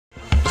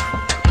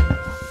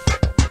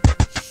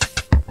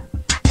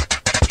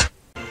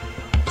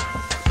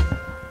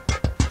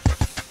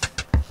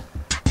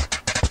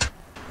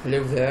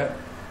Hello there,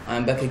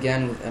 I'm back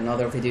again with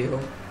another video.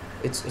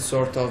 It's a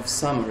sort of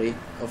summary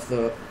of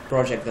the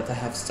project that I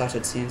have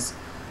started since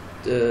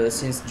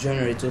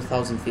January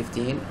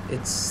 2015.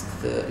 It's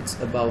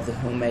about the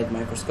homemade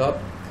microscope,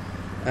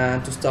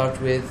 and to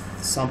start with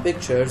some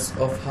pictures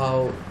of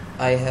how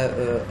I have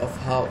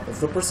of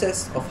the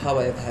process of how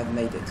I have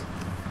made it.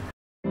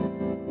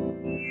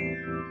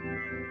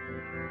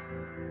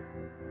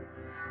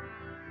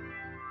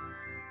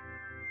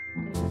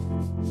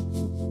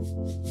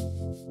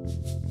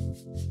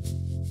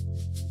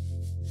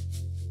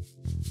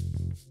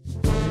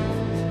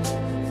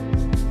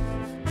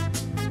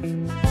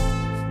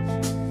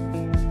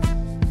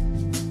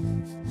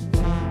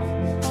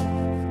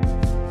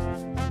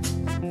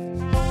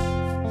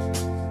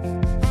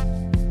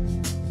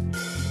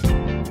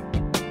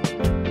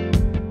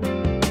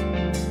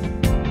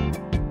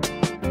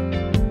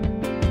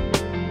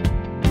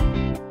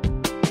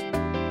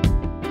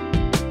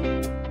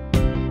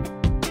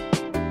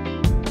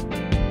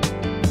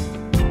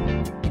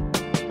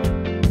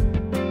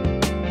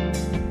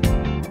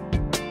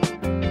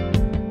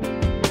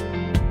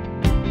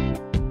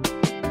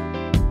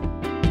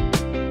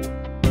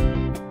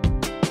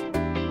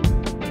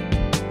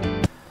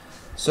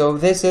 So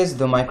this is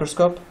the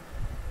microscope.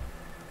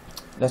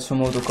 Let's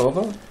remove the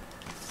cover.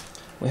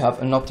 We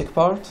have an optic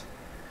part.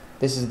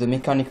 This is the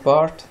mechanic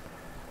part,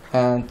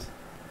 and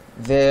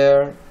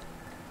there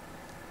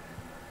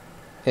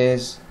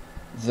is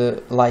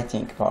the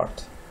lighting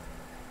part,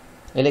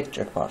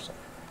 electric part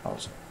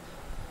also.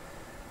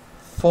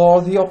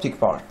 For the optic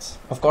part,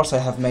 of course, I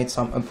have made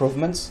some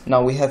improvements.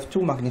 Now we have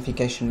two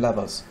magnification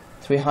levels,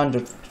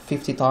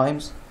 350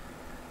 times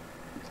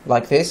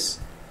like this,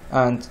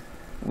 and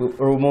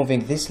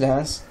removing this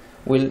lens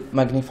will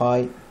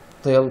magnify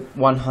till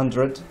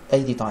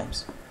 180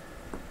 times.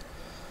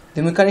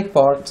 The mechanic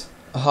part,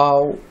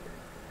 how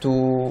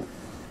to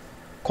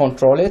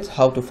control it,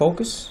 how to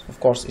focus.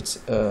 Of course, it's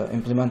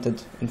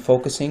implemented in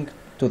focusing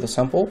to the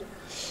sample.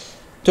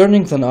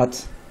 Turning the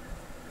nut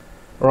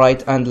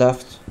right and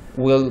left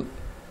will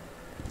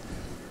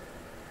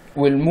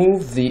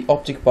move the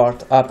optic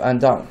part up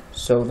and down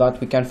so that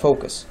we can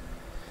focus.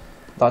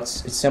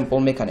 That's a simple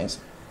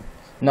mechanism.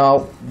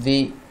 Now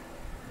the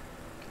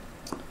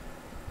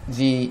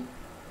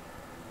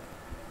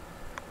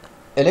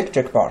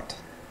electric part,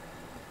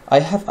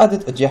 I have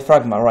added a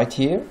diaphragm right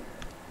here.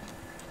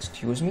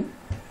 Excuse me.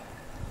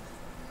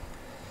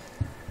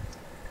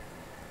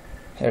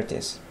 Here it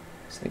is.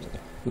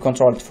 We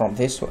control it from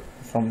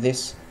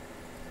this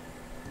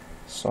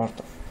sort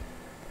of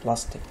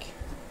plastic,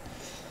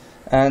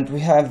 and we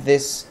have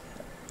this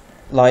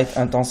light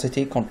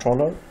intensity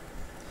controller,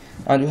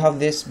 and we have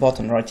this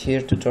button right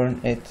here to turn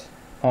it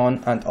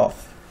on and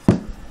off,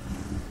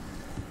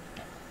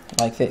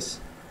 like this.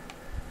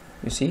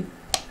 You see?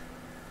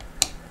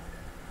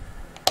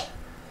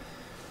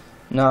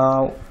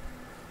 Now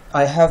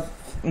I have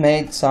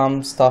made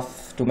some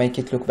stuff to make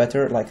it look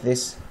better, like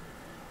this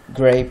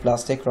gray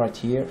plastic right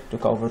here to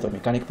cover the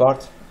mechanic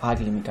part,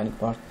 ugly mechanic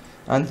part,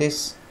 and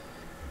this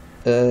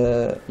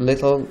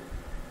little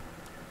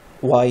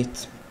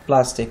white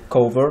plastic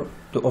cover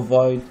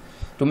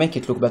to make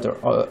it look better,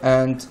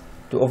 and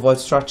to avoid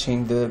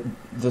stretching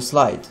the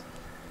slides.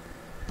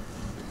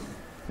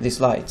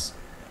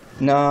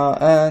 Now,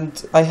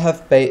 and I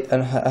have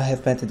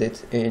painted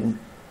it in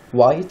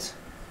white.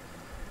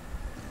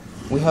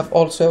 We have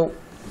also,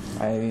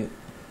 I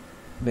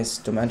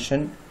missed to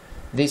mention,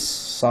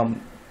 these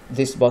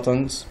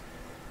buttons.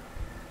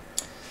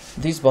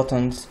 These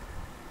buttons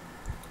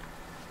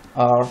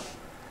are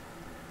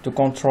to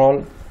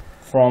control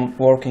from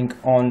working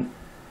on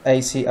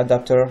AC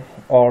adapter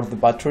or the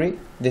battery.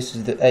 This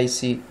is the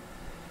AC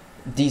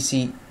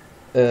DC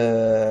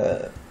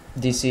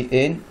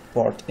in,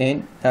 port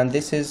in, and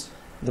this is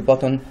the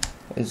button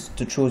is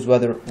to choose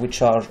whether we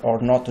charge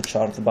or not to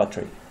charge the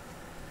battery.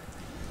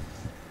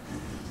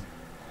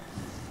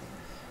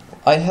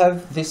 I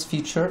have this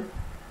feature.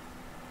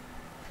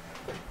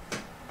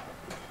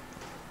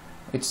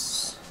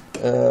 It's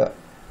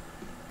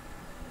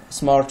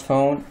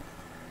smartphone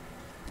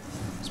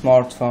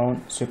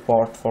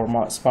support for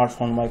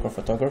smartphone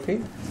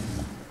microphotography.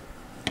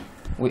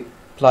 We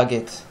plug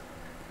it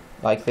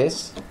like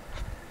this,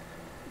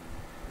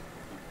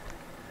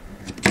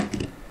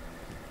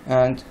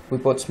 and we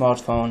put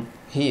smartphone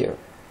here,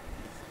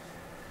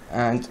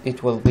 and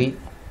it will be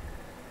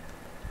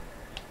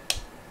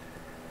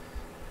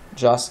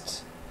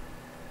just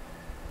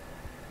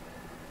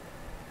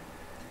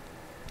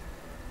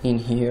in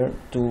here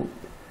to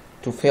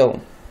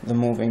film the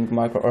moving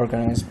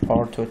microorganism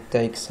or to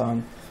take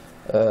some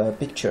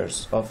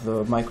pictures of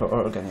the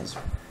microorganism.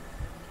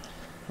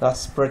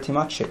 That's pretty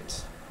much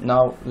it.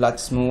 Now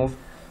let's move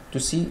to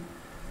see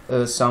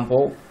a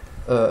sample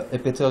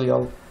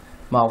epithelial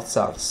mouth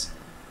cells.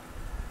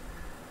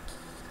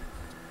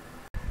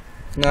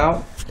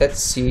 Now let's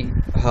see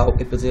how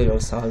epithelial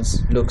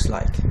cells looks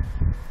like.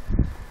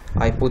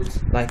 I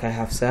put, like I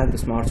have said, the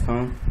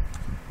smartphone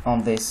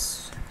on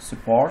this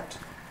support,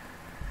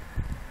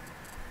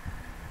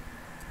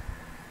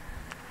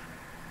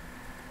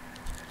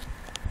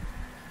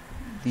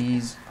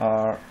 these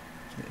are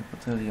the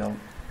epithelial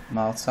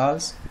mouth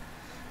cells.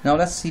 Now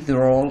let's see the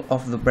role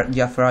of the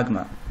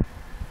diaphragma.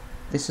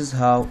 This is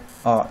how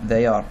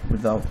they are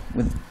with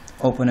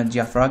opened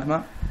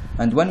diaphragma,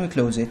 and when we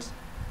close it,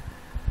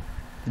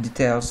 the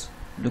details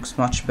looks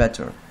much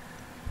better.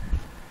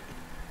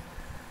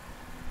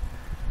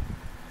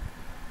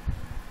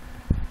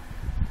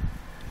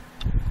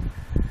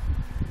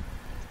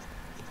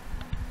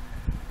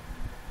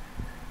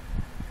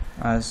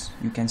 As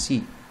you can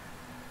see.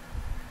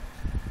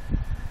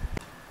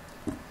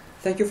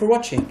 Thank you for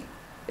watching.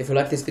 If you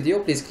like this video,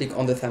 please click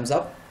on the thumbs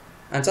up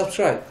and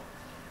subscribe.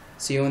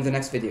 See you in the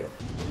next video.